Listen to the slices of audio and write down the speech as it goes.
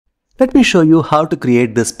Let me show you how to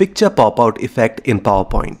create this picture pop-out effect in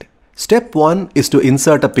PowerPoint. Step 1 is to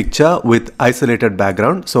insert a picture with isolated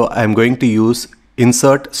background. So I'm going to use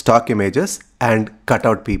insert stock images and cut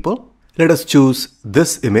out people. Let us choose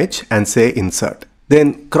this image and say insert.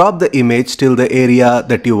 Then crop the image till the area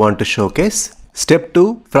that you want to showcase. Step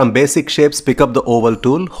 2, from basic shapes, pick up the oval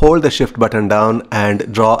tool, hold the shift button down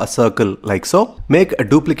and draw a circle like so. Make a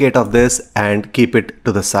duplicate of this and keep it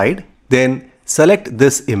to the side. Then select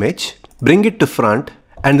this image, bring it to front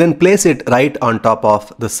and then place it right on top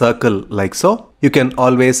of the circle like so. You can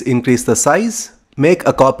always increase the size. Make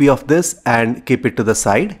a copy of this and keep it to the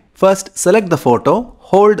side. First, select the photo,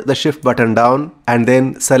 hold the shift button down and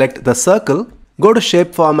then select the circle. Go to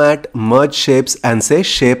shape format, merge shapes and say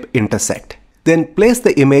shape intersect. Then place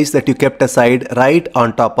the image that you kept aside right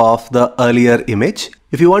on top of the earlier image.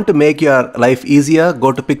 If you want to make your life easier,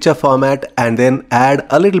 go to picture format and then add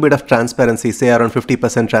a little bit of transparency, say around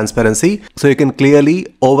 50% transparency, so you can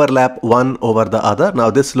clearly overlap one over the other.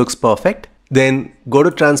 Now this looks perfect. Then go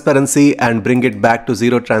to transparency and bring it back to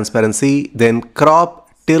 0 transparency. Then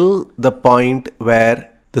crop till the point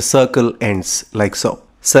where the circle ends like so.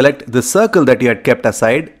 Select the circle that you had kept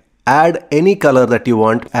aside. Add any color that you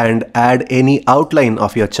want and add any outline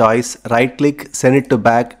of your choice. Right click, send it to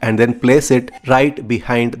back and then place it right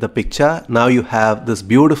behind the picture. Now you have this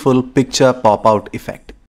beautiful picture pop-out effect.